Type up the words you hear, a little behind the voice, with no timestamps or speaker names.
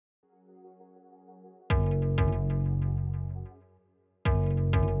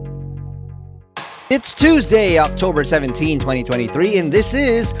It's Tuesday, October 17, 2023, and this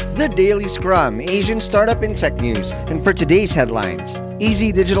is The Daily Scrum, Asian startup in tech news. And for today's headlines,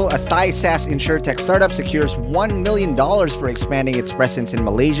 Eazy Digital, a Thai SaaS insurtech startup, secures $1 million for expanding its presence in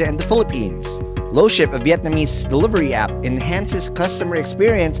Malaysia and the Philippines. Loship, a Vietnamese delivery app, enhances customer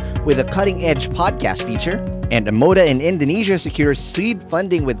experience with a cutting-edge podcast feature. And Amoda in Indonesia secures seed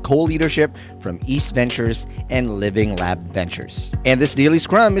funding with co-leadership from East Ventures and Living Lab Ventures. And this Daily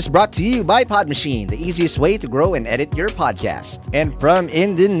Scrum is brought to you by Pod Machine, the easiest way to grow and edit your podcast. And from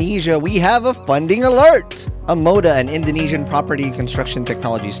Indonesia, we have a funding alert. Amoda, an Indonesian property construction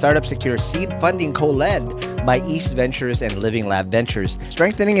technology startup, secures seed funding co-led by East Ventures and Living Lab Ventures,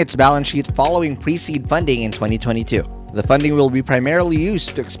 strengthening its balance sheet following pre-seed funding in 2022. The funding will be primarily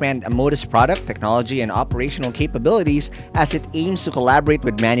used to expand Amoda's product, technology, and operational capabilities as it aims to collaborate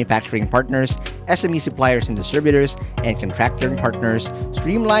with manufacturing partners, SME suppliers and distributors, and contractor partners,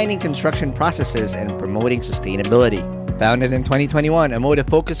 streamlining construction processes and promoting sustainability. Founded in 2021, Amoda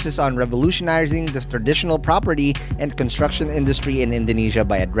focuses on revolutionizing the traditional property and construction industry in Indonesia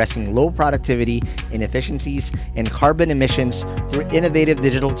by addressing low productivity, inefficiencies, and carbon emissions through innovative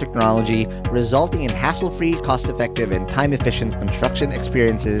digital technology, resulting in hassle-free, cost-effective, and time-efficient construction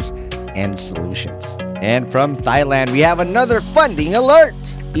experiences and solutions. And from Thailand, we have another funding alert!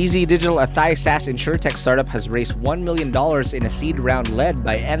 Eazy Digital, a Thai SaaS insurtech startup, has raised $1 million in a seed round led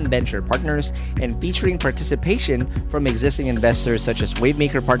by M Venture Partners and featuring participation from existing investors such as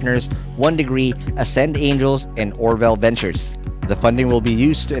Wavemaker Partners, One Degree, Ascend Angels, and Orvel Ventures. The funding will be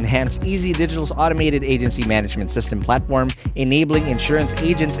used to enhance Eazy Digital's automated agency management system platform, enabling insurance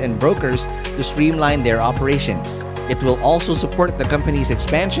agents and brokers to streamline their operations. It will also support the company's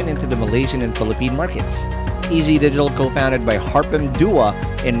expansion into the Malaysian and Philippine markets. Eazy Digital, co-founded by Harpam Dua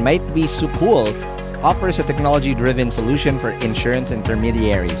and Maitvi Supul, offers a technology-driven solution for insurance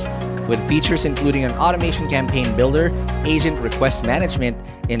intermediaries, with features including an automation campaign builder, agent request management,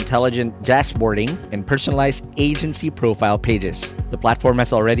 intelligent dashboarding, and personalized agency profile pages. The platform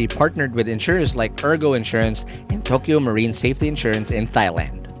has already partnered with insurers like Ergo Insurance and Tokyo Marine Safety Insurance in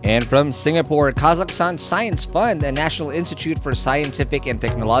Thailand. And from Singapore, Kazakhstan Science Fund, a National Institute for Scientific and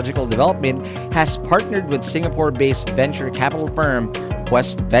Technological Development, has partnered with Singapore-based venture capital firm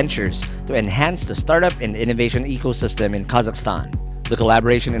Quest Ventures to enhance the startup and innovation ecosystem in Kazakhstan. The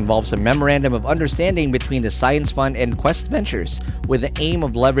collaboration involves a memorandum of understanding between the Science Fund and Quest Ventures, with the aim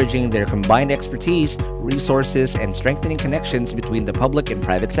of leveraging their combined expertise, resources, and strengthening connections between the public and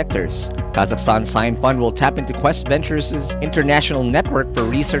private sectors. Kazakhstan Science Fund will tap into Quest Ventures' international network for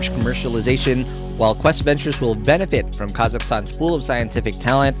research commercialization, while Quest Ventures will benefit from Kazakhstan's pool of scientific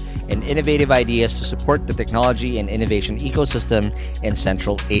talent and innovative ideas to support the technology and innovation ecosystem in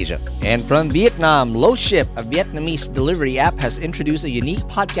Central Asia. And from Vietnam, Loship, a Vietnamese delivery app, has introduced a unique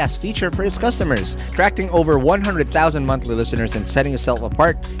podcast feature for its customers, attracting over 100,000 monthly listeners and setting itself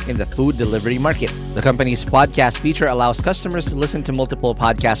apart in the food delivery market. The company's podcast feature allows customers to listen to multiple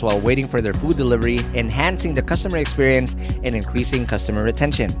podcasts while waiting for their food delivery, enhancing the customer experience and increasing customer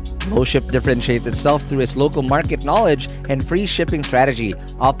retention. Loship differentiates itself through its local market knowledge and free shipping strategy,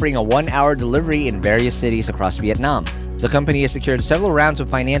 offering a 1-hour delivery in various cities across Vietnam. The company has secured several rounds of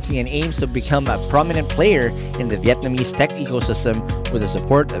financing and aims to become a prominent player in the Vietnamese tech ecosystem with the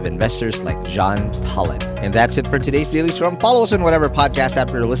support of investors like John Tollett. And that's it for today's Daily Scrum. Follow us on whatever podcast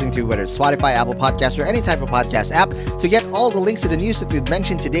app you're listening to, whether it's Spotify, Apple Podcasts, or any type of podcast app. To get all the links to the news that we've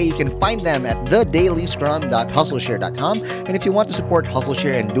mentioned today, you can find them at thedailyscrum.hustleshare.com. And if you want to support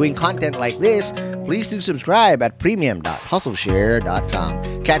HustleShare and doing content like this, please do subscribe at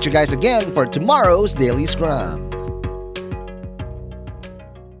premium.hustleshare.com. Catch you guys again for tomorrow's Daily Scrum.